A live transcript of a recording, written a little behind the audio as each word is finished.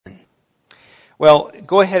Well,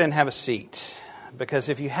 go ahead and have a seat, because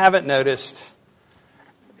if you haven't noticed,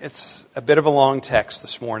 it's a bit of a long text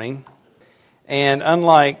this morning. And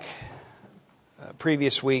unlike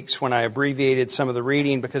previous weeks when I abbreviated some of the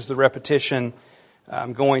reading because of the repetition,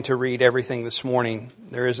 I'm going to read everything this morning.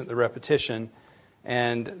 There isn't the repetition,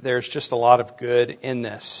 and there's just a lot of good in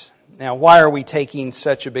this. Now, why are we taking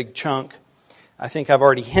such a big chunk? I think I've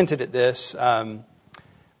already hinted at this.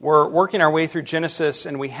 We're working our way through Genesis,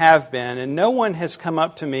 and we have been, and no one has come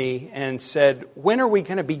up to me and said, when are we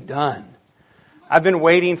going to be done? I've been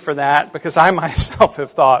waiting for that because I myself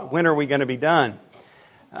have thought, when are we going to be done?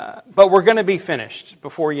 But we're going to be finished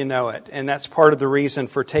before you know it, and that's part of the reason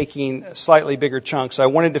for taking slightly bigger chunks. I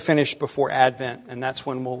wanted to finish before Advent, and that's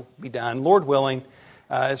when we'll be done. Lord willing,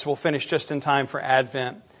 as we'll finish just in time for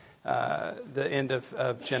Advent, the end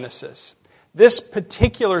of Genesis. This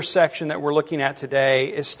particular section that we're looking at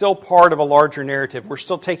today is still part of a larger narrative. We're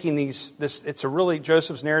still taking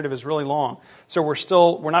Joseph's narrative is really long. So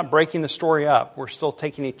we're not breaking the story up. We're still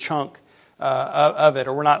taking a chunk of it,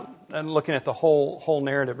 or we're not looking at the whole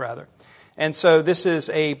narrative rather. And so this is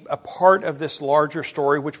a part of this larger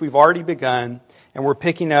story, which we've already begun, and we're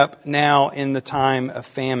picking up now in the time of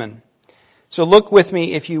famine. So look with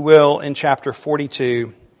me, if you will, in chapter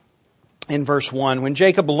 42. In verse 1, when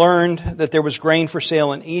Jacob learned that there was grain for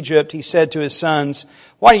sale in Egypt, he said to his sons,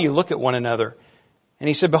 "Why do you look at one another?" And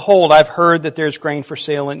he said, "Behold, I've heard that there's grain for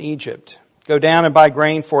sale in Egypt. Go down and buy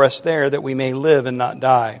grain for us there, that we may live and not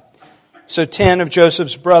die." So 10 of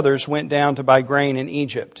Joseph's brothers went down to buy grain in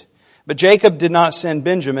Egypt. But Jacob did not send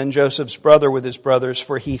Benjamin, Joseph's brother, with his brothers,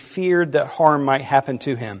 for he feared that harm might happen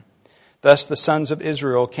to him. Thus the sons of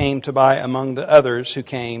Israel came to buy among the others who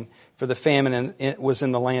came, for the famine was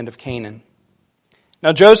in the land of Canaan.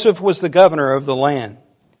 Now Joseph was the governor of the land.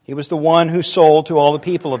 He was the one who sold to all the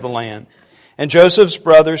people of the land. And Joseph's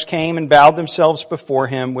brothers came and bowed themselves before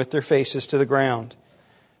him with their faces to the ground.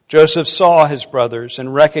 Joseph saw his brothers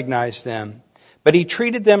and recognized them, but he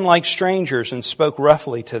treated them like strangers and spoke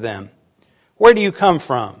roughly to them. "Where do you come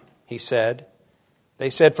from?" he said. They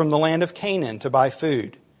said, "From the land of Canaan to buy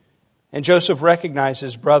food." And Joseph recognized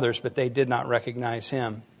his brothers, but they did not recognize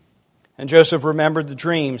him. And Joseph remembered the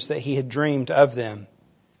dreams that he had dreamed of them.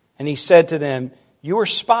 And he said to them, "You are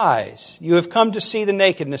spies. You have come to see the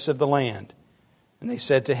nakedness of the land." And they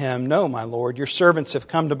said to him, "No, my lord, your servants have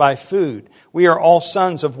come to buy food. We are all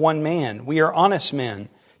sons of one man. We are honest men.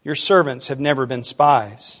 Your servants have never been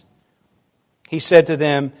spies." He said to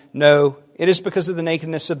them, "No, it is because of the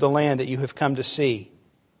nakedness of the land that you have come to see."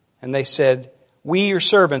 And they said, "We, your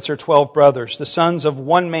servants, are 12 brothers, the sons of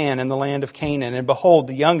one man in the land of Canaan. And behold,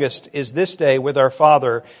 the youngest is this day with our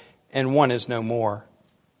father, and one is no more."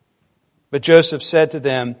 But Joseph said to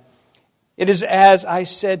them, "It is as I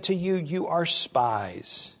said to you, you are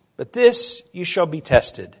spies. But this you shall be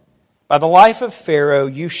tested. By the life of Pharaoh,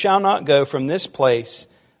 you shall not go from this place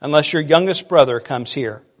unless your youngest brother comes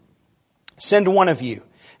here. Send one of you,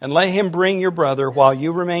 and let him bring your brother while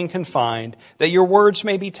you remain confined, that your words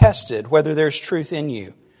may be tested, whether there's truth in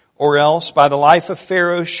you. Or else, by the life of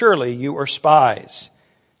Pharaoh, surely you are spies."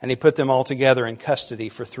 And he put them all together in custody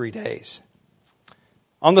for 3 days.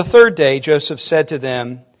 On the 3rd day, Joseph said to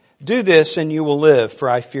them, "Do this and you will live, for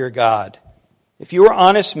I fear God. If you are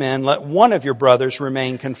honest men, let one of your brothers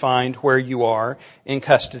remain confined where you are in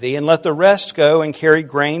custody, and let the rest go and carry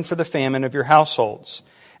grain for the famine of your households.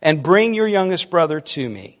 And bring your youngest brother to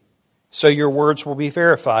me, so your words will be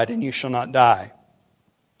verified, and you shall not die."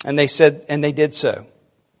 And they did so.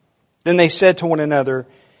 Then they said to one another,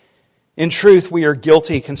 "In truth, we are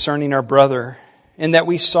guilty concerning our brother, in that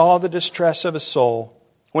we saw the distress of his soul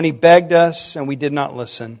when he begged us, and we did not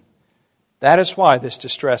listen. That is why this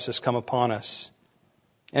distress has come upon us."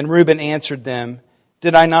 And Reuben answered them,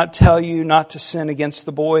 "Did I not tell you not to sin against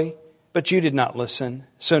the boy? But you did not listen.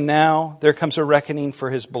 So now there comes a reckoning for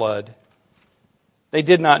his blood." They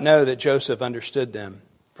did not know that Joseph understood them,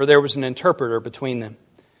 for there was an interpreter between them.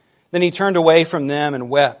 Then he turned away from them and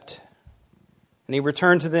wept. And he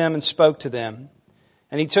returned to them and spoke to them.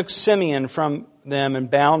 And he took Simeon from them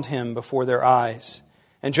and bound him before their eyes.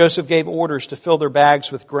 And Joseph gave orders to fill their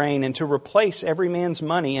bags with grain and to replace every man's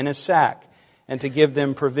money in his sack and to give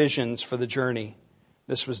them provisions for the journey.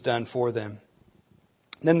 This was done for them.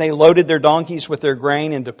 Then they loaded their donkeys with their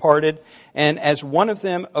grain and departed. And as one of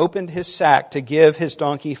them opened his sack to give his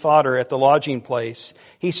donkey fodder at the lodging place,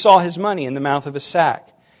 he saw his money in the mouth of his sack.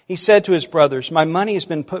 He said to his brothers, "My money has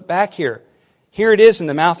been put back here. Here it is in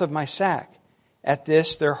the mouth of my sack." At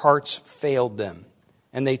this their hearts failed them,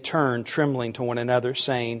 and they turned trembling to one another,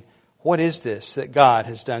 saying, "What is this that God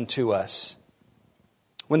has done to us?"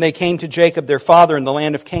 When they came to Jacob their father in the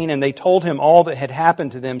land of Canaan, they told him all that had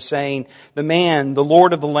happened to them, saying, "The man, the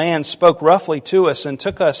Lord of the land, spoke roughly to us and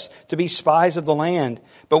took us to be spies of the land.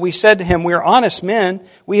 But we said to him, 'We are honest men.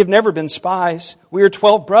 We have never been spies. We are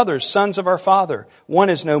 12 brothers, sons of our father. One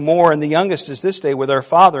is no more, and the youngest is this day with our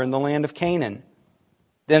father in the land of Canaan.'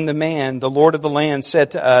 Then the man, the Lord of the land, said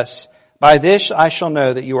to us, 'By this I shall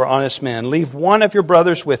know that you are honest men. Leave one of your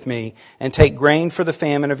brothers with me, and take grain for the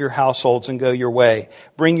famine of your households, and go your way.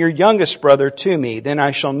 Bring your youngest brother to me. Then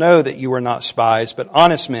I shall know that you are not spies, but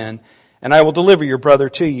honest men, and I will deliver your brother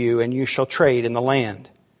to you, and you shall trade in the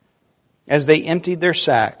land.' As they emptied their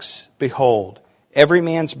sacks, behold, every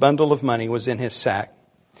man's bundle of money was in his sack.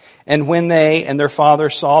 And when they and their father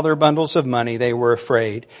saw their bundles of money, they were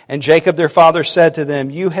afraid. And Jacob their father said to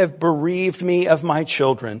them, 'You have bereaved me of my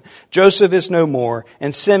children. Joseph is no more,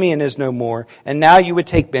 and Simeon is no more, and now you would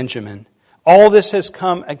take Benjamin. All this has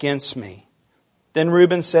come against me.' Then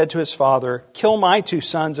Reuben said to his father, 'Kill my 2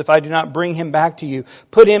 sons if I do not bring him back to you.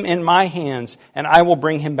 Put him in my hands, and I will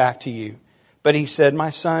bring him back to you.' But he said,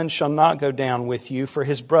 'My son shall not go down with you, for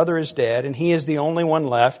his brother is dead, and he is the only one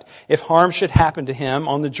left. If harm should happen to him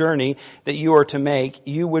on the journey that you are to make,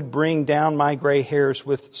 you would bring down my gray hairs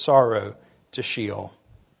with sorrow to Sheol.'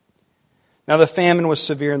 Now the famine was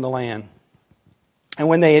severe in the land. And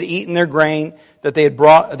when they had eaten their grain that they had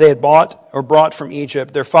brought from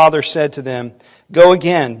Egypt, their father said to them, 'Go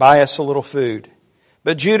again, buy us a little food.'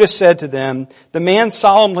 But Judah said to them, 'The man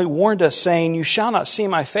solemnly warned us, saying, You shall not see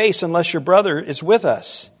my face unless your brother is with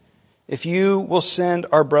us. If you will send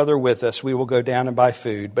our brother with us, we will go down and buy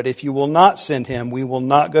food. But if you will not send him, we will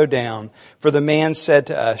not go down. For the man said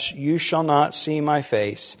to us, You shall not see my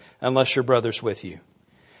face unless your brother's with you.'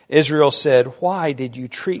 Israel said, 'Why did you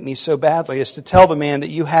treat me so badly as to tell the man that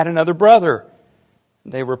you had another brother?'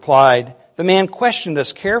 They replied, 'The man questioned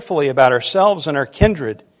us carefully about ourselves and our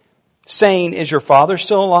kindred, saying, Is your father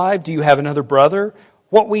still alive? Do you have another brother?'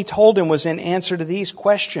 What we told him was in answer to these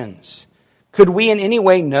questions. Could we in any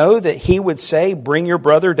way know that he would say, 'Bring your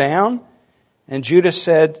brother down'?" And Judah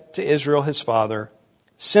said to Israel his father,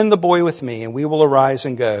 "Send the boy with me, and we will arise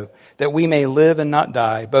and go, that we may live and not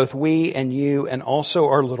die, both we and you, and also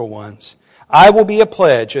our little ones. I will be a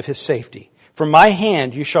pledge of his safety. From my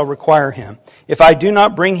hand you shall require him. If I do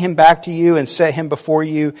not bring him back to you and set him before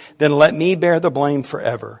you, then let me bear the blame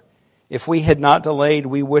forever. If we had not delayed,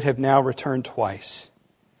 we would have now returned twice."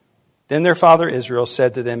 Then their father Israel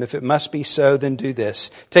said to them, "If it must be so, then do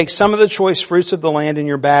this. Take some of the choice fruits of the land in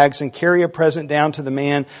your bags and carry a present down to the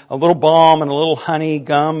man, a little balm and a little honey,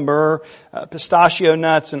 gum, myrrh, pistachio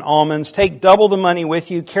nuts and almonds. Take double the money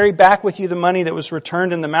with you. Carry back with you the money that was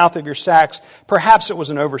returned in the mouth of your sacks. Perhaps it was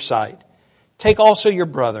an oversight. Take also your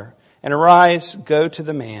brother, and arise, go to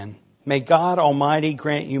the man. May God Almighty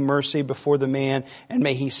grant you mercy before the man, and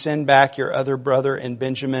may he send back your other brother and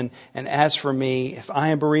Benjamin. And as for me, if I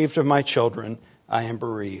am bereaved of my children, I am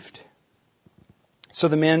bereaved." So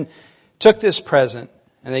the men took this present,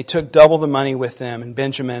 and they took double the money with them and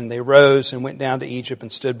Benjamin. They rose and went down to Egypt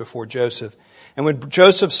and stood before Joseph. And when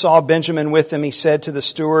Joseph saw Benjamin with them, he said to the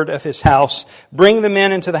steward of his house, "Bring the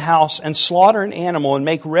men into the house and slaughter an animal and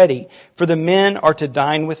make ready, for the men are to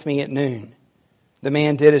dine with me at noon." The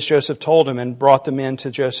man did as Joseph told him and brought the men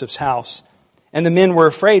to Joseph's house. And the men were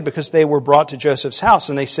afraid because they were brought to Joseph's house.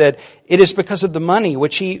 And they said, "It is because of the money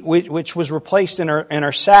which was replaced in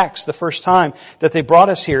our sacks the first time that they brought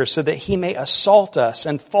us here, so that he may assault us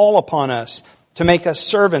and fall upon us to make us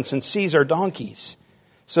servants and seize our donkeys."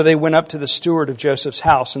 So they went up to the steward of Joseph's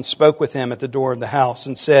house and spoke with him at the door of the house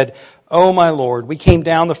and said, "O my lord, we came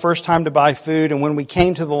down the first time to buy food, and when we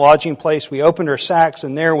came to the lodging place, we opened our sacks,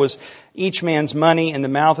 and there was each man's money in the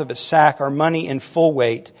mouth of his sack, our money in full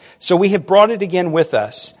weight. So we have brought it again with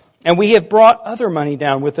us, and we have brought other money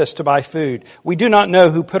down with us to buy food. We do not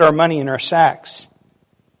know who put our money in our sacks."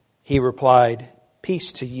 He replied,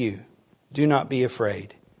 "Peace to you. Do not be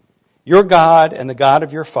afraid. Your God and the God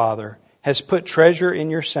of your father has put treasure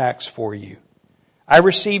in your sacks for you. I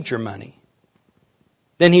received your money."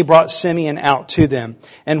 Then he brought Simeon out to them.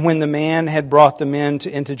 And when the man had brought the men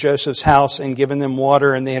into Joseph's house and given them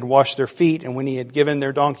water, and they had washed their feet, and when he had given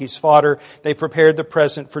their donkeys fodder, they prepared the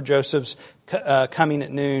present for Joseph's coming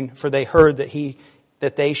at noon, for they heard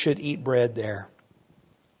that they should eat bread there.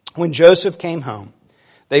 When Joseph came home,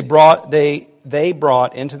 they brought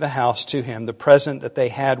into the house to him the present that they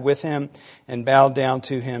had with him, and bowed down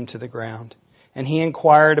to him to the ground. And he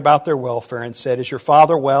inquired about their welfare and said, "Is your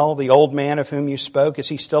father well, the old man of whom you spoke? Is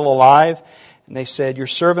he still alive?" And they said, "Your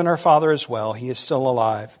servant our father is well. He is still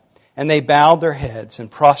alive." And they bowed their heads and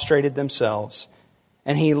prostrated themselves.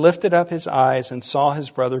 And he lifted up his eyes and saw his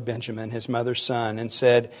brother Benjamin, his mother's son, and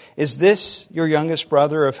said, "Is this your youngest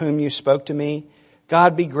brother of whom you spoke to me?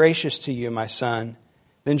 God be gracious to you, my son."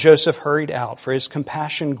 Then Joseph hurried out, for his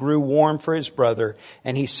compassion grew warm for his brother,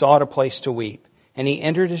 and he sought a place to weep. And he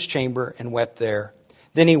entered his chamber and wept there.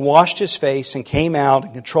 Then he washed his face and came out,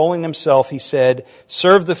 and controlling himself, he said,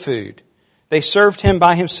 "Serve the food." They served him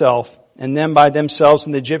by himself, and them by themselves,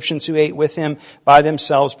 and the Egyptians who ate with him by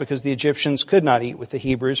themselves, because the Egyptians could not eat with the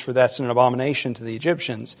Hebrews, for that's an abomination to the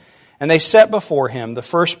Egyptians. And they set before him the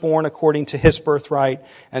firstborn according to his birthright,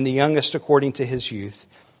 and the youngest according to his youth.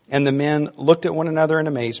 And the men looked at one another in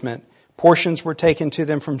amazement. Portions were taken to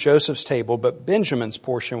them from Joseph's table, but Benjamin's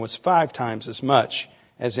portion was 5 times as much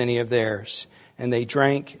as any of theirs. And they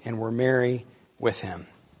drank and were merry with him.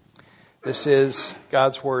 This is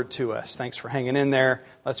God's word to us. Thanks for hanging in there.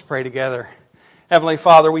 Let's pray together. Heavenly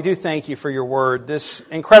Father, we do thank you for your word, this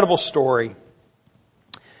incredible story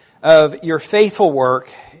of your faithful work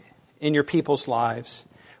in your people's lives.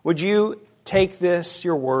 Would you take this,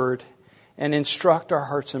 your word, and instruct our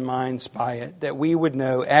hearts and minds by it, that we would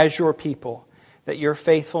know as your people that your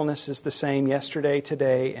faithfulness is the same yesterday,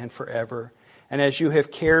 today, and forever. And as you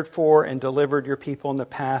have cared for and delivered your people in the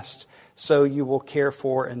past, so you will care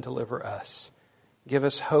for and deliver us. Give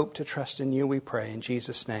us hope to trust in you, we pray, in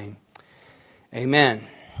Jesus' name. Amen.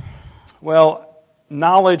 Well,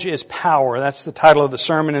 knowledge is power. That's the title of the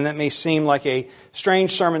sermon, and that may seem like a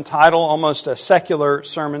strange sermon title, almost a secular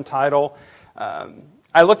sermon title.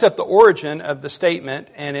 I looked up the origin of the statement,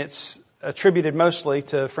 and it's attributed mostly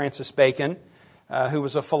to Francis Bacon, who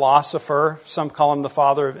was a philosopher. Some call him the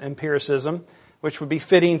father of empiricism, which would be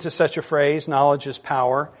fitting to such a phrase, knowledge is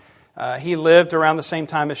power. He lived around the same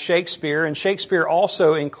time as Shakespeare, and Shakespeare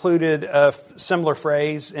also included a similar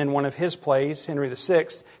phrase in one of his plays, Henry VI.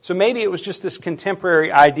 So maybe it was just this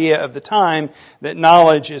contemporary idea of the time that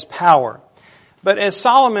knowledge is power. But as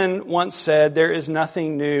Solomon once said, there is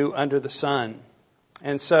nothing new under the sun.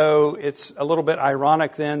 And so it's a little bit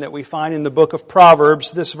ironic then that we find in the book of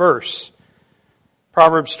Proverbs this verse.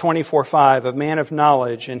 Proverbs 24:5, "A man of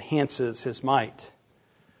knowledge enhances his might."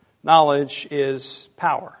 Knowledge is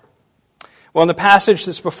power. Well, in the passage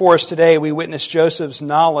that's before us today, we witness Joseph's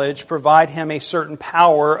knowledge provide him a certain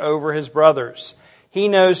power over his brothers. He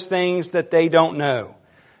knows things that they don't know.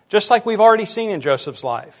 Just like we've already seen in Joseph's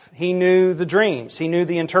life. He knew the dreams. He knew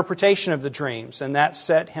the interpretation of the dreams, and that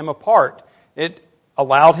set him apart. It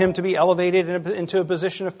allowed him to be elevated into a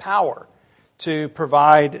position of power to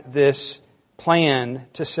provide this plan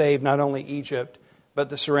to save not only Egypt, but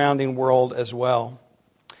the surrounding world as well.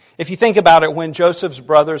 If you think about it, when Joseph's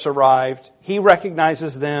brothers arrived, he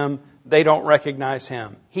recognizes them, they don't recognize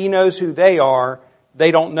him. He knows who they are,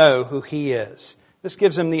 they don't know who he is. This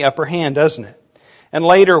gives him the upper hand, doesn't it? And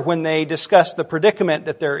later, when they discuss the predicament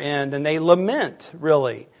that they're in, and they lament,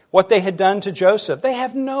 really, what they had done to Joseph, they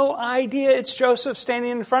have no idea it's Joseph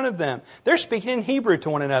standing in front of them. They're speaking in Hebrew to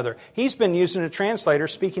one another. He's been using a translator,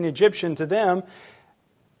 speaking Egyptian to them.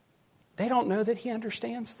 They don't know that he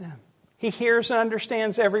understands them. He hears and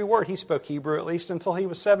understands every word. He spoke Hebrew at least until he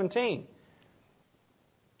was 17.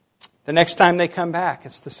 The next time they come back,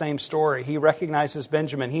 it's the same story. He recognizes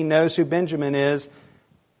Benjamin. He knows who Benjamin is.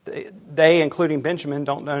 They, including Benjamin,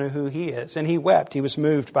 don't know who he is. And he wept. He was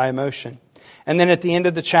moved by emotion. And then at the end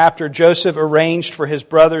of the chapter, Joseph arranged for his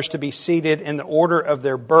brothers to be seated in the order of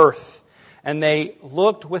their birth. And they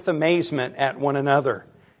looked with amazement at one another.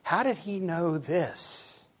 How did he know this?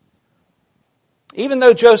 Even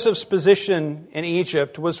though Joseph's position in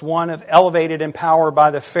Egypt was one of elevated in power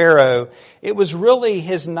by the Pharaoh, it was really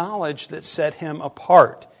his knowledge that set him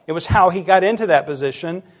apart. It was how he got into that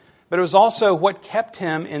position, but it was also what kept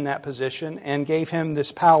him in that position and gave him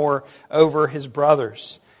this power over his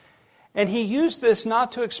brothers. And he used this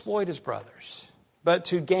not to exploit his brothers, but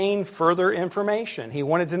to gain further information. He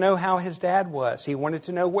wanted to know how his dad was. He wanted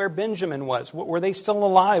to know where Benjamin was. Were they still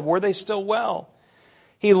alive? Were they still well?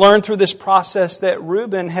 He learned through this process that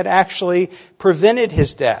Reuben had actually prevented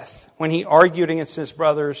his death when he argued against his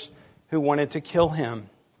brothers who wanted to kill him.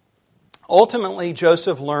 Ultimately,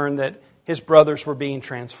 Joseph learned that his brothers were being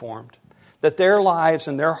transformed, that their lives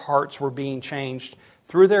and their hearts were being changed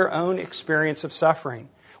through their own experience of suffering.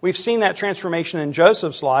 We've seen that transformation in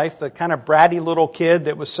Joseph's life, the kind of bratty little kid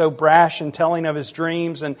that was so brash in telling of his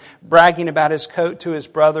dreams and bragging about his coat to his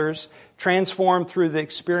brothers, transformed through the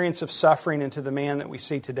experience of suffering into the man that we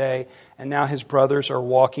see today. And now his brothers are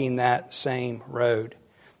walking that same road.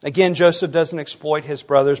 Again, Joseph doesn't exploit his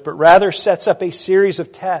brothers, but rather sets up a series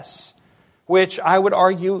of tests, which I would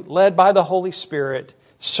argue, led by the Holy Spirit,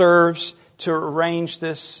 serves to arrange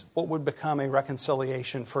this, what would become a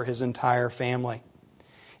reconciliation for his entire family.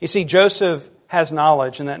 You see, Joseph has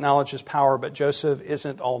knowledge, and that knowledge is power, but Joseph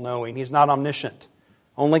isn't all-knowing. He's not omniscient.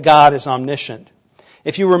 Only God is omniscient.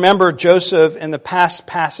 If you remember, Joseph in the past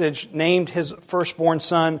passage named his firstborn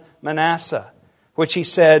son Manasseh, which he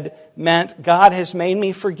said meant, God has made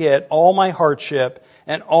me forget all my hardship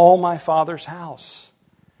and all my father's house.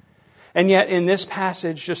 And yet in this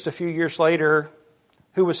passage, just a few years later,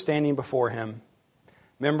 who was standing before him?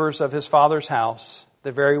 Members of his father's house,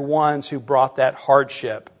 the very ones who brought that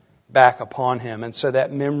hardship back upon him. And so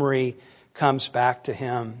that memory comes back to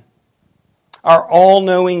him. Our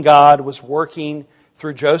all-knowing God was working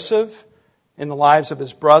through Joseph in the lives of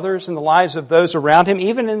his brothers, in the lives of those around him,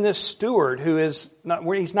 even in this steward who is not,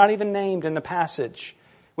 he's not even named in the passage.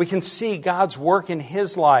 We can see God's work in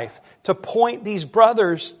his life to point these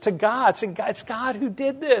brothers to God. It's God who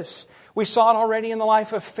did this. We saw it already in the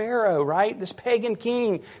life of Pharaoh, right? This pagan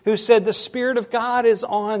king who said, the Spirit of God is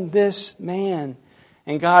on this man.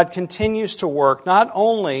 And God continues to work not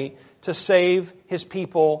only to save his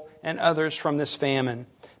people and others from this famine,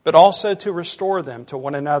 but also to restore them to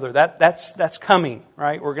one another. That's coming,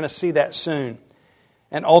 right? We're going to see that soon.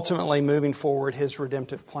 And ultimately moving forward his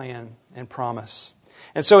redemptive plan and promise.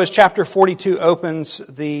 And so as chapter 42 opens,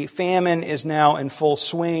 the famine is now in full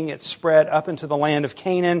swing. It's spread up into the land of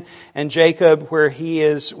Canaan. And Jacob, where he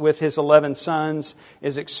is with his 11 sons,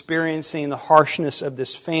 is experiencing the harshness of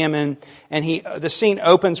this famine. And the scene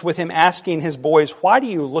opens with him asking his boys, why do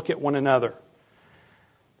you look at one another?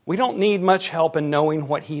 We don't need much help in knowing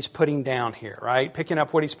what he's putting down here, right? Picking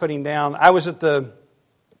up what he's putting down. I was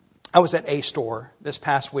at A store this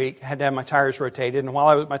past week. I had to have my tires rotated. And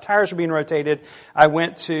while my tires were being rotated, I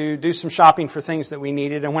went to do some shopping for things that we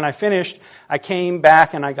needed. And when I finished, I came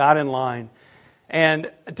back and I got in line.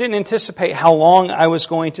 And I didn't anticipate how long I was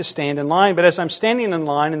going to stand in line. But as I'm standing in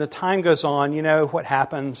line and the time goes on, you know what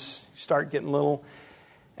happens. You start getting a little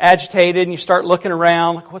agitated and you start looking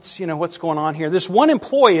around, like what's going on here? This one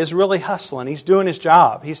employee is really hustling. He's doing his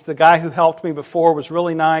job. He's the guy who helped me before, was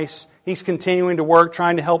really nice. He's continuing to work,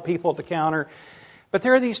 trying to help people at the counter. But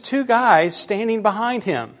there are these two guys standing behind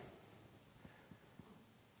him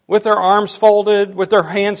with their arms folded, with their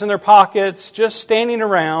hands in their pockets, just standing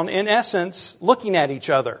around, in essence, looking at each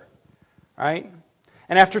other, right?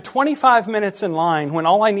 And after 25 minutes in line, when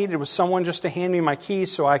all I needed was someone just to hand me my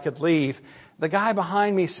keys so I could leave, the guy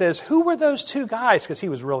behind me says, who were those two guys? Because he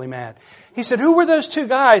was really mad. He said, who were those two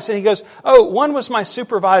guys? And he goes, oh, one was my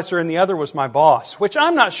supervisor and the other was my boss, which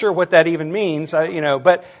I'm not sure what that even means,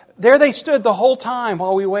 but there they stood the whole time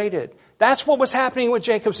while we waited. That's what was happening with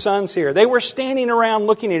Jacob's sons here. They were standing around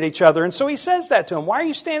looking at each other. And so he says that to them. Why are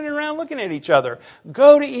you standing around looking at each other?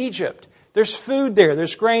 Go to Egypt. There's food there.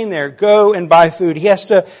 There's grain there. Go and buy food. He has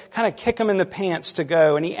to kind of kick them in the pants to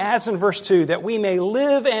go. And he adds in verse 2 that we may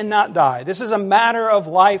live and not die. This is a matter of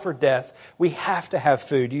life or death. We have to have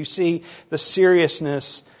food. You see the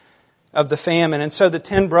seriousness of the famine. And so the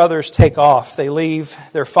 10 brothers take off. They leave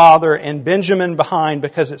their father and Benjamin behind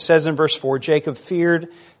because it says in verse 4, Jacob feared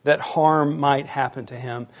that harm might happen to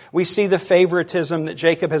him. We see the favoritism that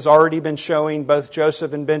Jacob has already been showing both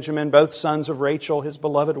Joseph and Benjamin, both sons of Rachel, his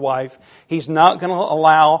beloved wife. He's not going to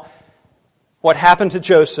allow what happened to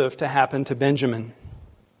Joseph to happen to Benjamin.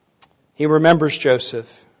 He remembers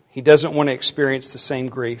Joseph. He doesn't want to experience the same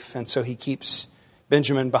grief, and so he keeps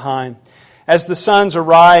Benjamin behind. As the sons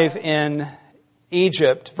arrive in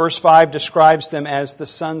Egypt, verse 5 describes them as the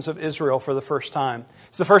sons of Israel for the first time.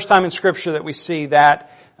 It's the first time in Scripture that we see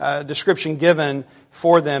that description given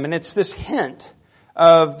for them. And it's this hint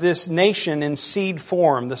of this nation in seed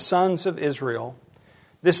form, the sons of Israel.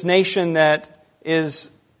 This nation that is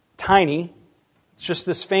tiny. It's just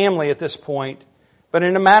this family at this point. But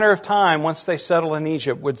in a matter of time, once they settle in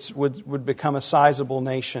Egypt, would become a sizable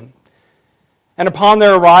nation. And upon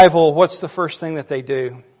their arrival, what's the first thing that they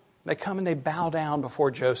do? They come and they bow down before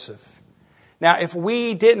Joseph. Now, if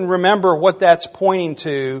we didn't remember what that's pointing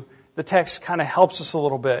to, the text kind of helps us a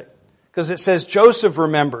little bit. Because it says Joseph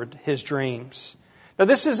remembered his dreams. Now,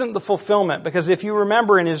 this isn't the fulfillment, because if you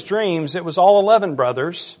remember in his dreams, it was all 11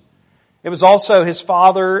 brothers. It was also his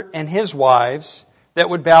father and his wives that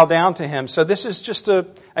would bow down to him. So this is just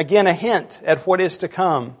again a hint at what is to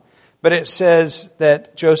come. But it says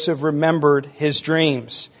that Joseph remembered his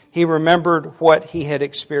dreams. He remembered what he had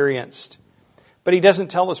experienced. But he doesn't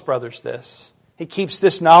tell his brothers this. He keeps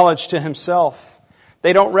this knowledge to himself.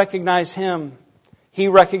 They don't recognize him. He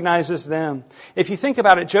recognizes them. If you think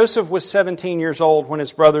about it, Joseph was 17 years old when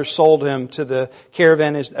his brothers sold him to the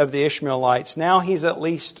caravan of the Ishmaelites. Now he's at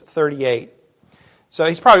least 38. So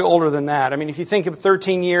he's probably older than that. I mean, if you think of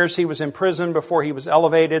 13 years, he was in prison before he was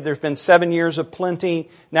elevated. There's been 7 years of plenty.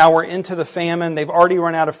 Now we're into the famine. They've already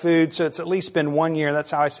run out of food, so it's at least been 1 year. That's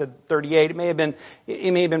how I said 38. It may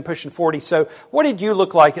have been pushing 40. So what did you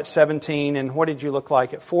look like at 17, and what did you look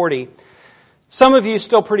like at 40? Some of you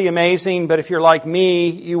still pretty amazing, but if you're like me,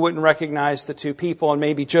 you wouldn't recognize the two people, and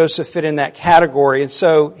maybe Joseph fit in that category. And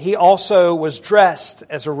so he also was dressed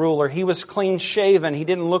as a ruler. He was clean shaven. He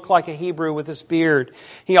didn't look like a Hebrew with his beard.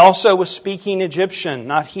 He also was speaking Egyptian,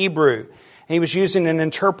 not Hebrew. He was using an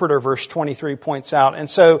interpreter, verse 23 points out. And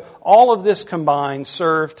so all of this combined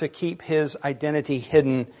served to keep his identity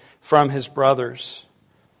hidden from his brothers.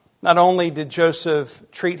 Not only did Joseph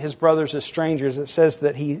treat his brothers as strangers, it says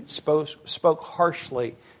that he spoke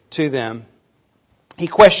harshly to them. He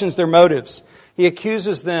questions their motives. He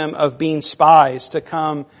accuses them of being spies to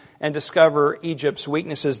come and discover Egypt's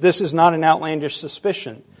weaknesses. This is not an outlandish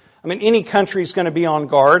suspicion. I mean, any country is going to be on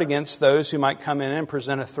guard against those who might come in and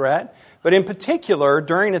present a threat. But in particular,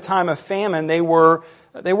 during a time of famine, they were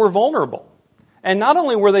vulnerable. And not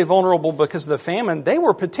only were they vulnerable because of the famine, they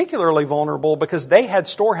were particularly vulnerable because they had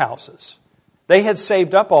storehouses. They had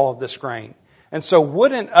saved up all of this grain. And so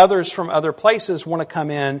wouldn't others from other places want to come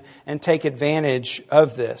in and take advantage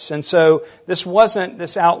of this? And so this wasn't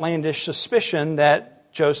this outlandish suspicion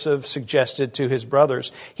that Joseph suggested to his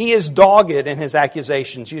brothers. He is dogged in his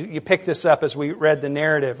accusations. You pick this up as we read the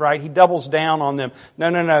narrative, right? He doubles down on them.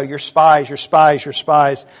 No, you're spies, you're spies, you're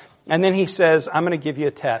spies. And then he says, I'm going to give you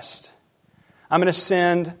a test. I'm going to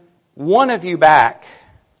send one of you back.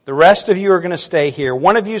 The rest of you are going to stay here.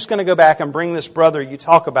 One of you is going to go back and bring this brother you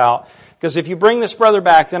talk about. Because if you bring this brother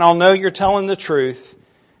back, then I'll know you're telling the truth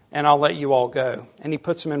and I'll let you all go. And he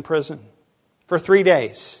puts them in prison. For 3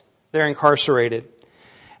 days, they're incarcerated.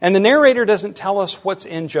 And the narrator doesn't tell us what's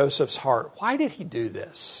in Joseph's heart. Why did he do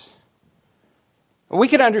this? We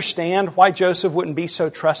could understand why Joseph wouldn't be so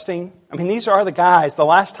trusting. I mean, these are the guys. The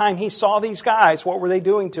last time he saw these guys, what were they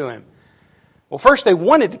doing to him? Well, first they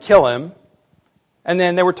wanted to kill him, and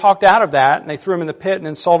then they were talked out of that, and they threw him in the pit and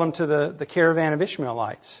then sold him to the caravan of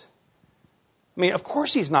Ishmaelites. I mean, of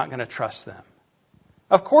course he's not going to trust them.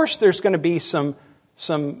 Of course there's going to be some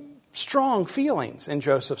strong feelings in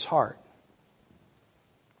Joseph's heart.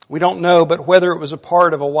 We don't know, but whether it was a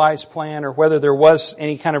part of a wise plan or whether there was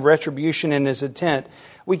any kind of retribution in his intent,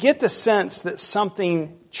 we get the sense that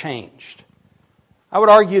something changed. I would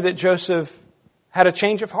argue that Joseph had a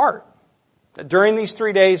change of heart. During these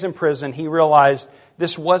 3 days in prison, he realized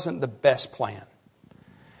this wasn't the best plan.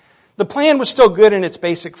 The plan was still good in its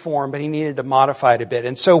basic form, but he needed to modify it a bit.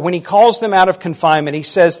 And so when he calls them out of confinement, he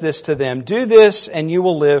says this to them, "Do this and you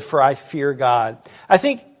will live, for I fear God." I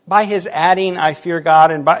think by his adding, "I fear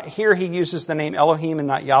God," and here he uses the name Elohim and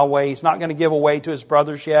not Yahweh. He's not going to give away to his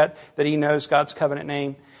brothers yet that he knows God's covenant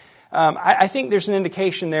name. I think there's an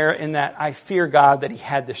indication there in that "I fear God" that he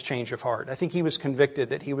had this change of heart. I think he was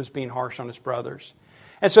convicted that he was being harsh on his brothers.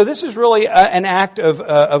 And so this is really an act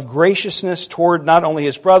of graciousness toward not only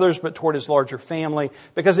his brothers, but toward his larger family,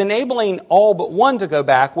 because enabling all but one to go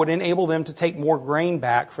back would enable them to take more grain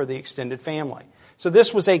back for the extended family. So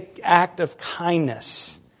this was an act of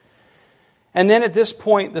kindness. And then at this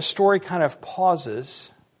point, the story kind of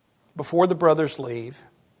pauses before the brothers leave.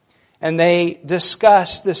 And they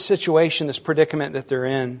discuss this situation, this predicament that they're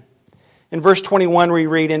in. In verse 21 we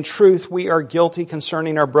read, "In truth we are guilty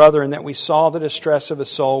concerning our brother, in that we saw the distress of his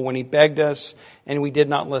soul when he begged us, and we did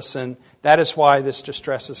not listen. That is why this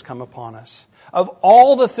distress has come upon us." Of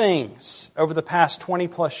all the things over the past 20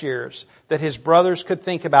 plus years that his brothers could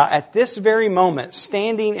think about at this very moment,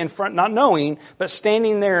 standing in front, not knowing, but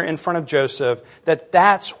standing there in front of Joseph,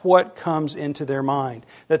 that's what comes into their mind.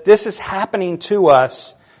 That this is happening to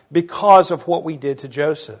us because of what we did to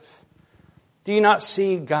Joseph. Do you not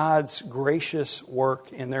see God's gracious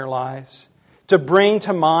work in their lives to bring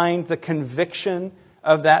to mind the conviction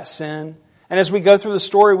of that sin? And as we go through the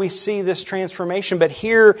story, we see this transformation. But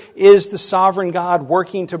here is the sovereign God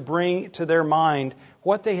working to bring to their mind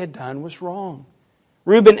what they had done was wrong.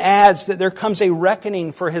 Reuben adds that there comes a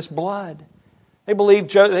reckoning for his blood.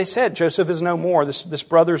 They said Joseph is no more. This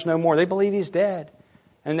brother is no more. They believe he's dead,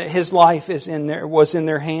 and that his life was in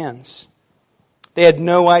their hands. They had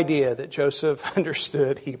no idea that Joseph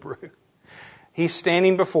understood Hebrew. He's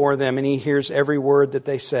standing before them and he hears every word that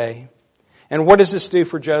they say. And what does this do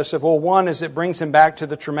for Joseph? Well, one is it brings him back to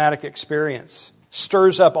the traumatic experience.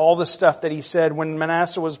 Stirs up all the stuff that he said when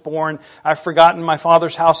Manasseh was born. I've forgotten my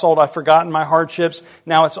father's household. I've forgotten my hardships.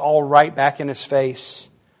 Now it's all right back in his face.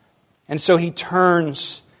 And so he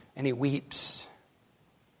turns and he weeps.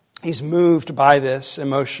 He's moved by this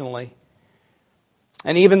emotionally.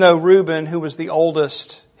 And even though Reuben, who was the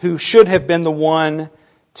oldest, who should have been the one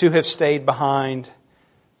to have stayed behind,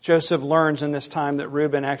 Joseph learns in this time that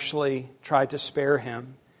Reuben actually tried to spare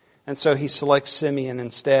him. And so he selects Simeon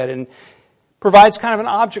instead and provides kind of an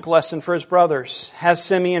object lesson for his brothers. Has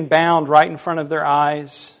Simeon bound right in front of their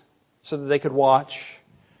eyes so that they could watch,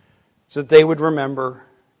 so that they would remember,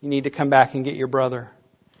 you need to come back and get your brother.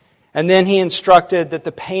 And then he instructed that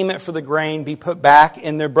the payment for the grain be put back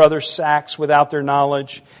in their brothers' sacks without their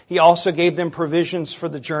knowledge. He also gave them provisions for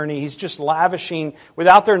the journey. He's just lavishing,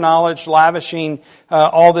 without their knowledge, lavishing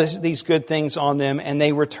all these good things on them, and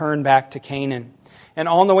they returned back to Canaan. And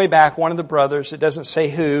on the way back, one of the brothers, it doesn't say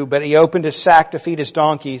who, but he opened his sack to feed his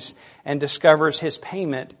donkeys and discovers his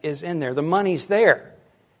payment is in there. The money's there.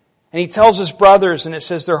 And he tells his brothers, and it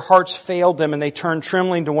says their hearts failed them, and they turned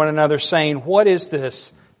trembling to one another, saying, "What is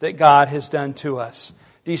this that God has done to us?"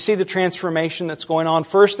 Do you see the transformation that's going on?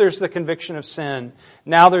 First, there's the conviction of sin.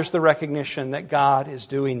 Now there's the recognition that God is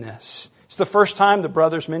doing this. It's the first time the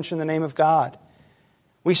brothers mention the name of God.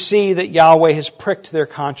 We see that Yahweh has pricked their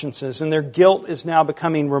consciences, and their guilt is now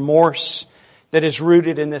becoming remorse that is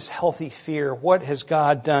rooted in this healthy fear. What has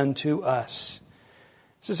God done to us?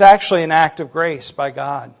 This is actually an act of grace by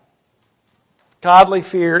God. Godly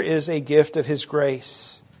fear is a gift of His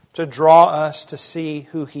grace to draw us to see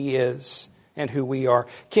who He is and who we are.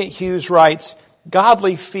 Kent Hughes writes,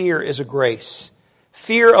 "Godly fear is a grace.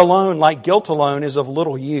 Fear alone, like guilt alone, is of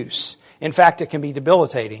little use. In fact, it can be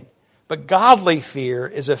debilitating. But godly fear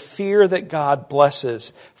is a fear that God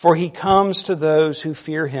blesses, for He comes to those who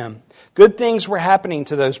fear Him." Good things were happening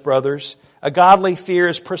to those brothers. A godly fear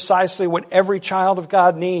is precisely what every child of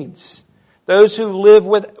God needs. Those who live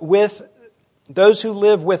with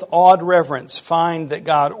awed reverence find that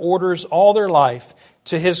God orders all their life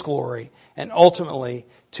to His glory and ultimately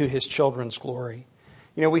to His children's glory.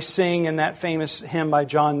 You know, we sing in that famous hymn by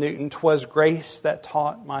John Newton, "'Twas grace that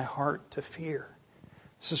taught my heart to fear."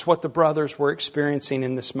 This is what the brothers were experiencing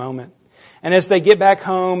in this moment. And as they get back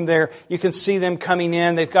home, you can see them coming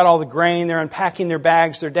in. They've got all the grain. They're unpacking their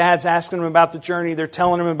bags. Their dad's asking them about the journey. They're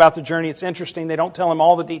telling them about the journey. It's interesting. They don't tell them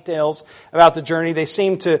all the details about the journey. They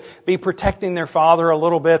seem to be protecting their father a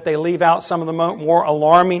little bit. They leave out some of the more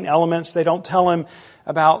alarming elements. They don't tell him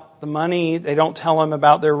about the money. They don't tell him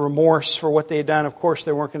about their remorse for what they had done. Of course,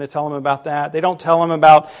 they weren't going to tell him about that. They don't tell him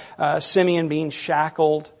about Simeon being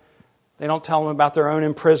shackled. They don't tell them about their own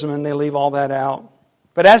imprisonment. They leave all that out.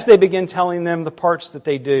 But as they begin telling them the parts that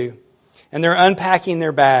they do, and they're unpacking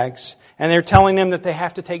their bags, and they're telling them that they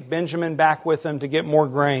have to take Benjamin back with them to get more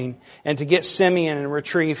grain, and to get Simeon and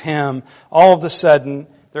retrieve him, all of a sudden,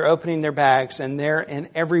 they're opening their bags, and there in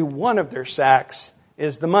every one of their sacks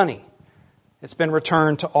is the money. It's been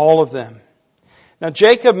returned to all of them. Now,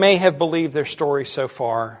 Jacob may have believed their story so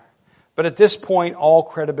far, but at this point, all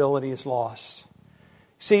credibility is lost.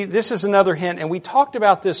 See, this is another hint, and we talked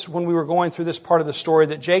about this when we were going through this part of the story,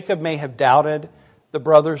 that Jacob may have doubted the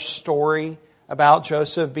brothers' story about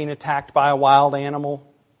Joseph being attacked by a wild animal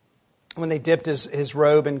when they dipped his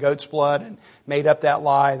robe in goat's blood and made up that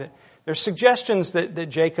lie. There's suggestions that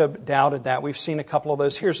Jacob doubted that. We've seen a couple of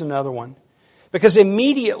those. Here's another one. Because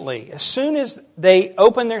immediately, as soon as they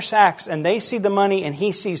open their sacks and they see the money and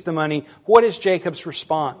he sees the money, what is Jacob's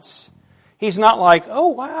response? He's not like, "Oh,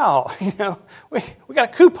 wow, we got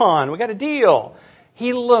a coupon, we got a deal."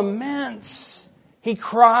 He laments. He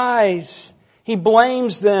cries. He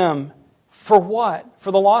blames them. For what? For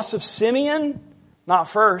the loss of Simeon? Not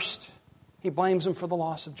first. He blames them for the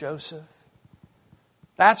loss of Joseph.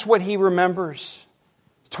 That's what he remembers.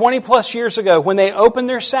 20 plus years ago, when they open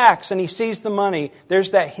their sacks and he sees the money,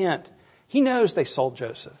 there's that hint. He knows they sold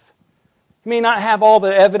Joseph. He may not have all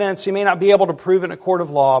the evidence. He may not be able to prove it in a court of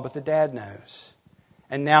law, but the dad knows.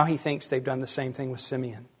 And now he thinks they've done the same thing with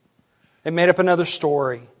Simeon. They made up another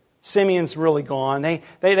story. Simeon's really gone.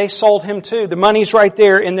 They sold him too. The money's right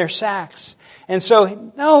there in their sacks. And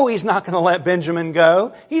so, no, he's not going to let Benjamin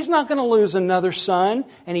go. He's not going to lose another son.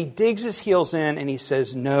 And he digs his heels in and he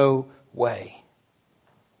says, "No way."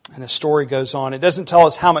 And the story goes on. It doesn't tell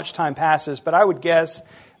us how much time passes, but I would guess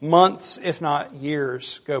months, if not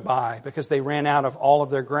years, go by because they ran out of all of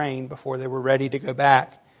their grain before they were ready to go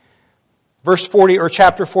back. Verse 40 or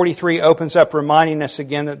chapter 43 opens up reminding us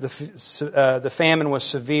again that the famine was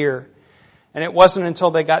severe. And it wasn't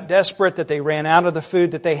until they got desperate that they ran out of the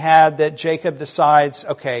food that they had that Jacob decides,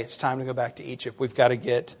 okay, it's time to go back to Egypt. We've got to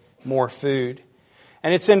get more food.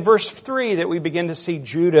 And it's in verse 3 that we begin to see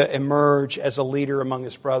Judah emerge as a leader among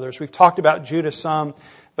his brothers. We've talked about Judah some,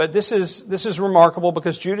 but this is remarkable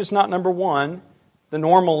because Judah's not number 1, the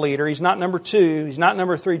normal leader. He's not number 2. He's not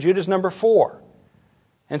number 3. Judah's number 4.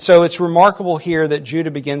 And so it's remarkable here that Judah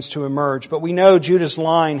begins to emerge. But we know Judah's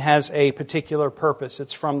line has a particular purpose.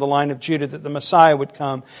 It's from the line of Judah that the Messiah would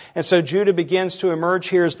come. And so Judah begins to emerge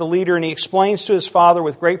here as the leader, and he explains to his father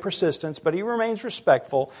with great persistence, but he remains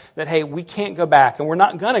respectful, that, hey, we can't go back, and we're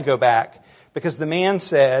not going to go back, because the man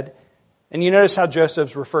said, and you notice how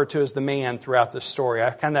Joseph's referred to as the man throughout this story.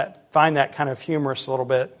 I find that kind of humorous a little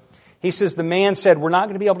bit. He says, the man said, we're not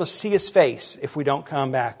going to be able to see his face if we don't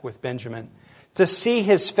come back with Benjamin. To see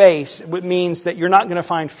his face means that you're not going to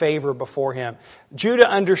find favor before him. Judah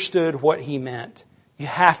understood what he meant. You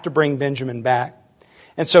have to bring Benjamin back.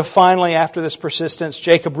 And so finally, after this persistence,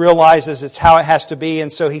 Jacob realizes it's how it has to be,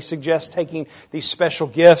 and so he suggests taking these special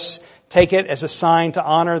gifts, take it as a sign to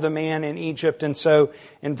honor the man in Egypt. And so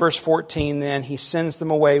in verse 14 then, he sends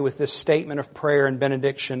them away with this statement of prayer and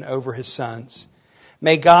benediction over his sons.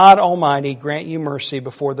 May God Almighty grant you mercy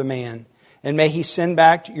before the man, and may he send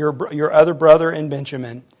back your other brother in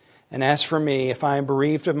Benjamin. And as for me, if I am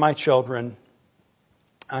bereaved of my children,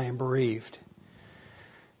 I am bereaved.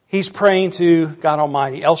 He's praying to God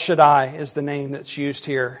Almighty. El Shaddai is the name that's used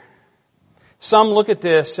here. Some look at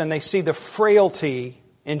this and they see the frailty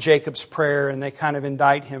in Jacob's prayer, and they kind of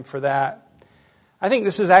indict him for that. I think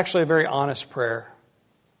this is actually a very honest prayer.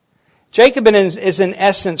 Jacob is in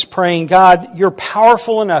essence praying, God, you're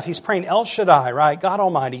powerful enough. He's praying El Shaddai, right? God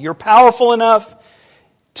Almighty. You're powerful enough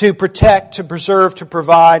to protect, to preserve, to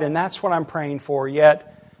provide, and that's what I'm praying for.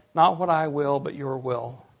 Yet, not what I will, but your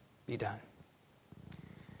will be done.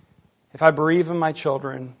 If I bereave of my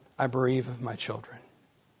children, I bereave of my children.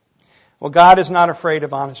 Well, God is not afraid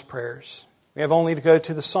of honest prayers. We have only to go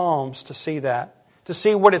to the Psalms to see that. To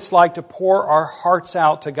see what it's like to pour our hearts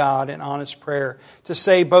out to God in honest prayer. To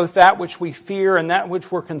say both that which we fear and that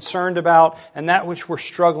which we're concerned about and that which we're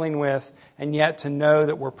struggling with, and yet to know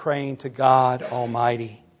that we're praying to God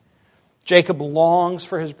Almighty. Jacob longs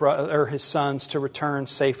for his sons to return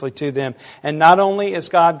safely to them. And not only is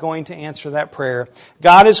God going to answer that prayer,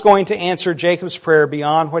 God is going to answer Jacob's prayer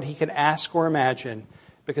beyond what he could ask or imagine,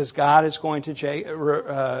 because God is going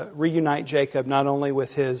to reunite Jacob not only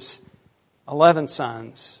with his 11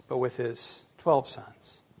 sons, but with his 12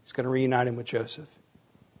 sons. He's going to reunite him with Joseph.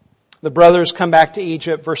 The brothers come back to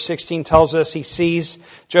Egypt. Verse 16 tells us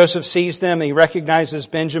Joseph sees them, he recognizes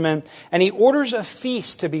Benjamin, and he orders a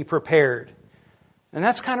feast to be prepared. And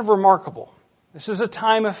that's kind of remarkable. This is a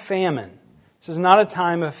time of famine. This is not a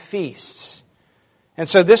time of feasts. And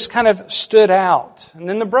so this kind of stood out. And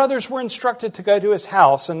then the brothers were instructed to go to his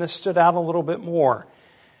house, and this stood out a little bit more.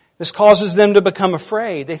 This causes them to become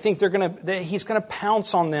afraid. They think that he's going to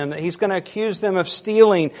pounce on them, that he's going to accuse them of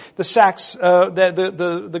stealing the sacks,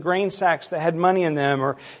 the grain sacks that had money in them.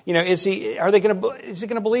 Or, is he going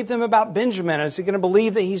to believe them about Benjamin? Is he going to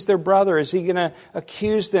believe that he's their brother? Is he going to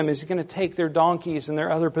accuse them? Is he going to take their donkeys and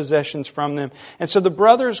their other possessions from them? And so the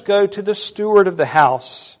brothers go to the steward of the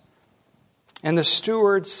house, and the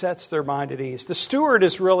steward sets their mind at ease. The steward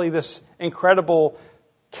is really this incredible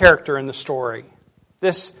character in the story.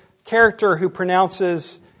 This character who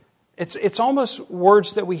pronounces, it's almost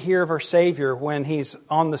words that we hear of our Savior when he's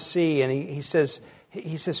on the sea, and he says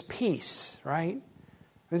peace, right?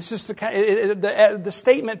 This is the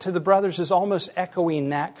statement to the brothers is almost echoing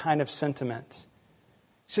that kind of sentiment.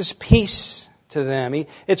 He says peace to them.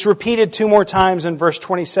 It's repeated 2 more times in verse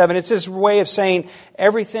 27. It's his way of saying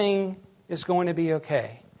everything is going to be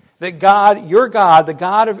okay. That God, your God, the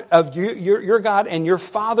God of your God and your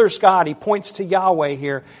father's God, he points to Yahweh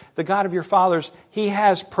here, the God of your fathers, he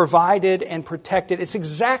has provided and protected. It's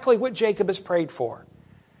exactly what Jacob has prayed for.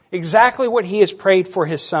 Exactly what he has prayed for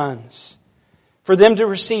his sons. For them to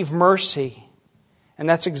receive mercy. And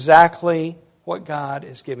that's exactly what God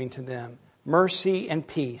is giving to them. Mercy and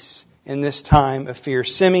peace in this time of fear.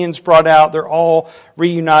 Simeon's brought out, they're all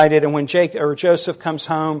reunited, and when Joseph comes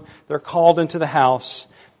home, they're called into the house.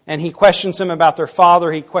 And he questions them about their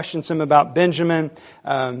father. He questions them about Benjamin.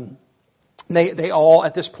 They all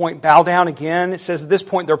at this point bow down again. It says at this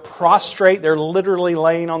point they're prostrate. They're literally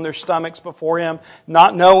laying on their stomachs before him,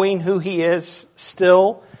 not knowing who he is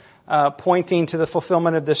still, pointing to the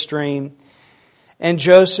fulfillment of this dream. And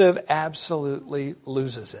Joseph absolutely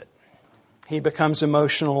loses it. He becomes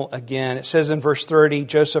emotional again. It says in verse 30,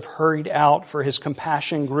 Joseph hurried out, for his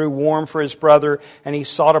compassion grew warm for his brother, and he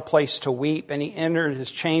sought a place to weep, and he entered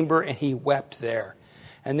his chamber, and he wept there.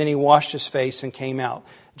 And then he washed his face and came out.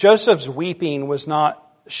 Joseph's weeping was not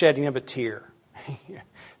shedding of a tear.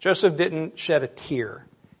 Joseph didn't shed a tear.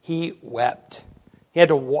 He wept. He had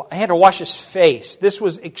to wash his face. This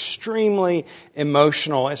was extremely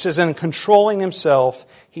emotional. It says, in controlling himself,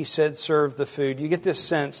 he said, serve the food. You get this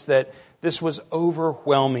sense that this was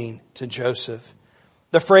overwhelming to Joseph.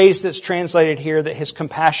 The phrase that's translated here, that his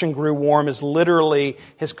compassion grew warm, is literally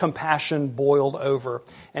his compassion boiled over.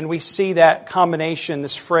 And we see that combination,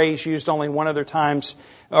 this phrase used only one other time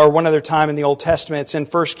in the Old Testament. It's in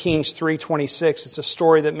 1 Kings 3:26. It's a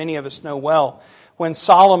story that many of us know well. When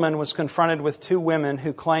Solomon was confronted with two women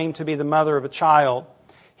who claimed to be the mother of a child,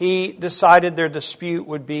 he decided their dispute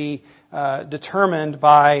would be determined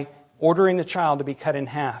by ordering the child to be cut in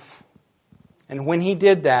half. And when he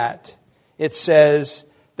did that, it says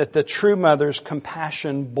that the true mother's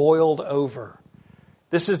compassion boiled over.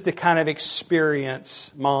 This is the kind of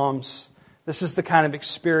experience, moms, this is the kind of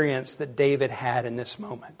experience that David had in this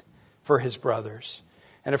moment for his brothers.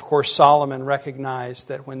 And of course, Solomon recognized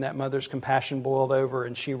that when that mother's compassion boiled over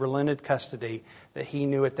and she relented custody, that he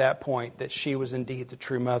knew at that point that she was indeed the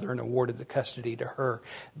true mother and awarded the custody to her.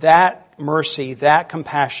 That mercy, that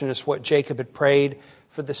compassion is what Jacob had prayed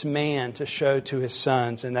for this man to show to his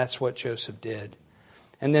sons, and that's what Joseph did.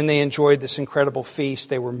 And then they enjoyed this incredible feast.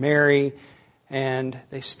 They were merry, and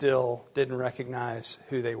they still didn't recognize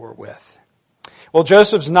who they were with. Well,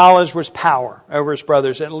 Joseph's knowledge was power over his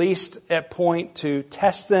brothers, at least at point to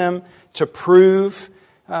test them, to prove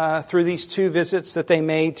through these two visits that they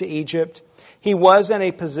made to Egypt. He was in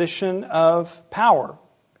a position of power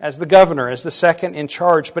as the governor, as the second in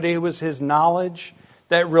charge, but it was his knowledge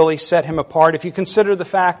that really set him apart. If you consider the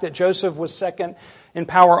fact that Joseph was second in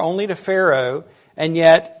power only to Pharaoh, and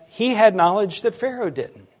yet he had knowledge that Pharaoh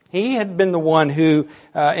didn't. He had been the one who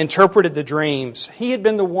interpreted the dreams. He had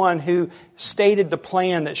been the one who stated the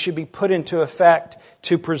plan that should be put into effect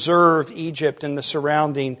to preserve Egypt and the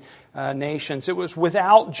surrounding nations. It was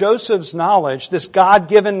without Joseph's knowledge, this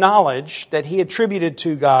God-given knowledge that he attributed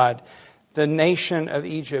to God, the nation of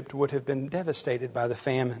Egypt would have been devastated by the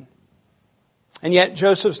famine. And yet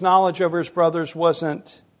Joseph's knowledge over his brothers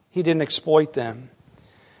he didn't exploit them.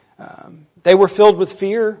 They were filled with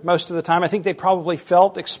fear most of the time. I think they probably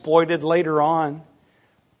felt exploited later on.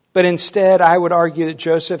 But instead, I would argue that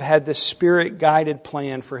Joseph had this Spirit-guided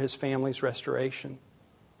plan for his family's restoration.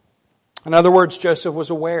 In other words, Joseph was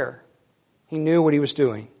aware. He knew what he was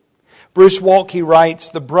doing. Bruce Waltke writes,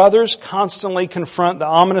 "The brothers constantly confront the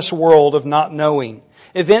ominous world of not knowing.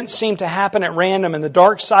 Events seem to happen at random, and the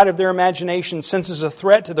dark side of their imagination senses a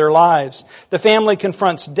threat to their lives. The family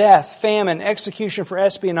confronts death, famine, execution for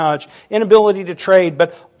espionage, inability to trade,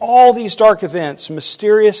 but all these dark events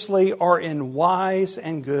mysteriously are in wise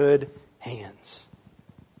and good hands."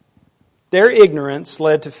 Their ignorance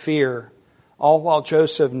led to fear, all while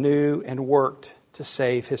Joseph knew and worked to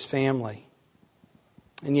save his family.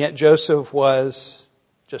 And yet Joseph was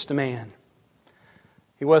just a man.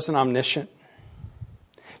 He wasn't omniscient.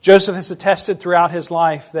 Joseph has attested throughout his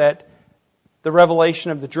life that the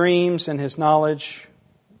revelation of the dreams and his knowledge,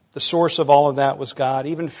 the source of all of that was God.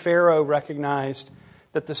 Even Pharaoh recognized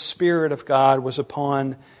that the Spirit of God was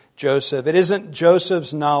upon Joseph. It isn't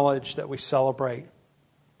Joseph's knowledge that we celebrate.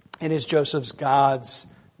 It is God's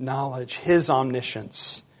knowledge, His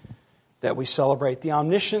omniscience, that we celebrate. The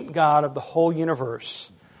omniscient God of the whole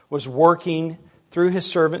universe was working through His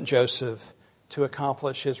servant Joseph to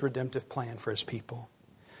accomplish His redemptive plan for His people.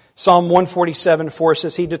 Psalm 147:4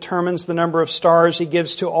 says, He determines the number of stars. He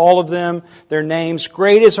gives to all of them their names.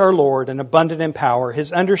 Great is our Lord and abundant in power.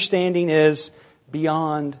 His understanding is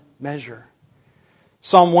beyond measure.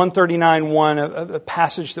 Psalm 139:1, a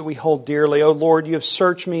passage that we hold dearly. O Lord, you have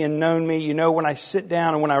searched me and known me. You know when I sit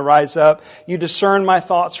down and when I rise up. You discern my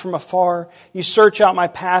thoughts from afar. You search out my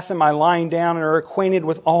path and my lying down and are acquainted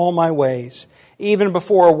with all my ways. Even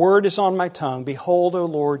before a word is on my tongue, behold, O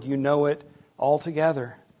Lord, you know it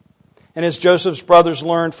altogether. And as Joseph's brothers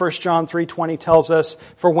learned, 1 John 3:20 tells us,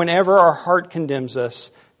 for whenever our heart condemns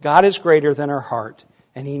us, God is greater than our heart,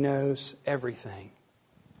 and He knows everything.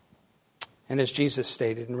 And as Jesus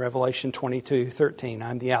stated in Revelation 22:13,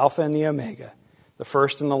 I'm the Alpha and the Omega, the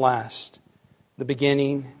first and the last, the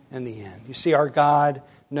beginning and the end. You see, our God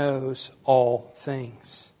knows all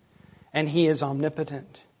things. And He is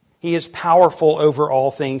omnipotent. He is powerful over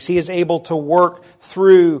all things. He is able to work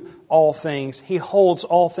through all things. He holds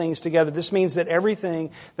all things together. This means that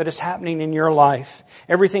everything that is happening in your life,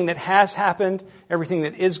 everything that has happened, everything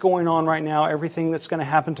that is going on right now, everything that's going to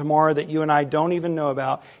happen tomorrow that you and I don't even know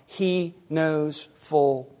about, He knows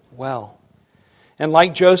full well. And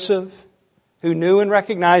like Joseph, who knew and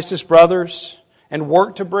recognized his brothers and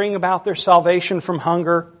worked to bring about their salvation from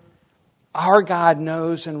hunger, our God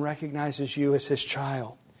knows and recognizes you as His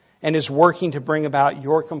child and is working to bring about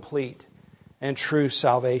your complete and true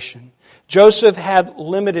salvation. Joseph had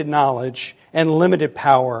limited knowledge and limited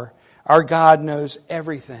power. Our God knows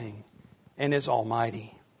everything and is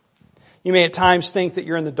almighty. You may at times think that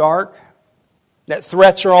you're in the dark. that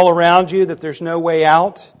threats are all around you, that there's no way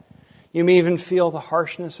out. You may even feel the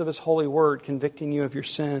harshness of His holy word convicting you of your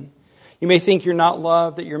sin. You may think you're not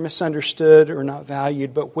loved, that you're misunderstood or not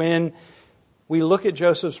valued. But when we look at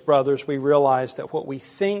Joseph's brothers, we realize that what we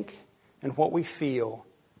think and what we feel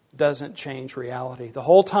doesn't change reality. The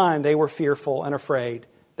whole time they were fearful and afraid.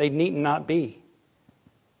 They need not be.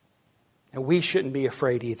 And we shouldn't be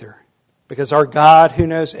afraid either. Because our God, who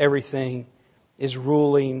knows everything, is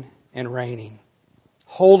ruling and reigning.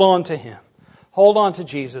 Hold on to Him. Hold on to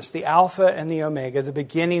Jesus, the Alpha and the Omega, the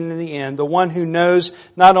beginning and the end, the one who knows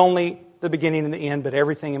not only the beginning and the end, but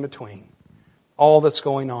everything in between. All that's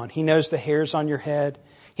going on. He knows the hairs on your head.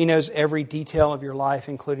 He knows every detail of your life,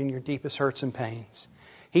 including your deepest hurts and pains.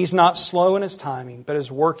 He's not slow in His timing, but is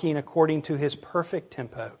working according to His perfect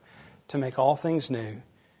tempo to make all things new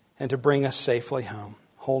and to bring us safely home.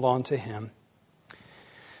 Hold on to Him.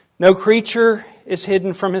 No creature is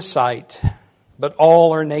hidden from His sight, but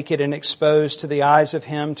all are naked and exposed to the eyes of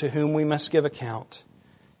Him to whom we must give account.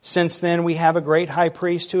 Since then we have a great high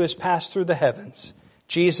priest who has passed through the heavens,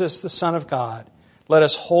 Jesus, the Son of God. Let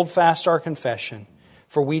us hold fast our confession.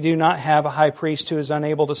 For we do not have a high priest who is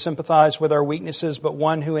unable to sympathize with our weaknesses, but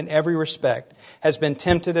one who in every respect has been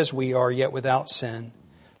tempted as we are, yet without sin.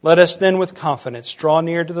 Let us then with confidence draw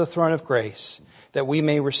near to the throne of grace, that we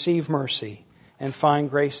may receive mercy and find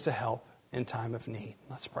grace to help in time of need.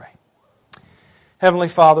 Let's pray. Heavenly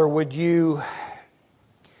Father, would you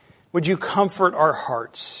comfort our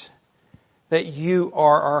hearts that you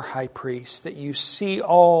are our high priest, that you see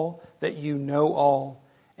all, that you know all,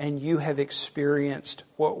 and you have experienced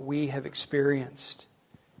what we have experienced.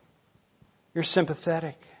 You're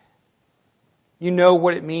sympathetic. You know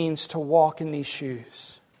what it means to walk in these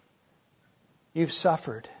shoes. You've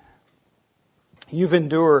suffered. You've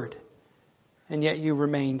endured. And yet you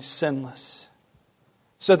remained sinless.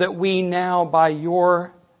 So that we now, by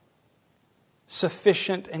your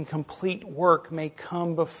sufficient and complete work, may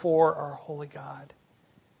come before our holy God,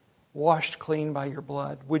 washed clean by your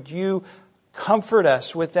blood. Would you comfort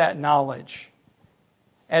us with that knowledge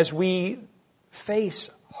as we face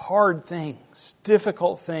hard things,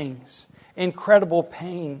 difficult things, incredible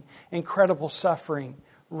pain, incredible suffering,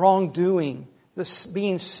 wrongdoing,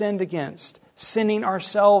 being sinned against, sinning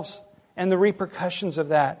ourselves and the repercussions of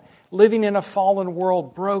that, living in a fallen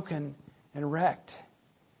world, broken and wrecked.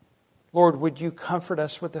 Lord, would you comfort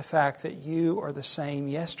us with the fact that you are the same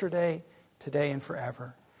yesterday, today, and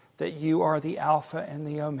forever. That you are the Alpha and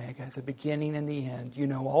the Omega, the beginning and the end. You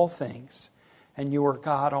know all things. And you are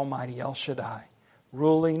God Almighty, El Shaddai,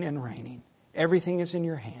 ruling and reigning. Everything is in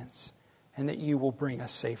your hands. And that you will bring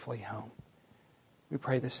us safely home. We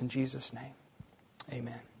pray this in Jesus' name.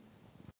 Amen.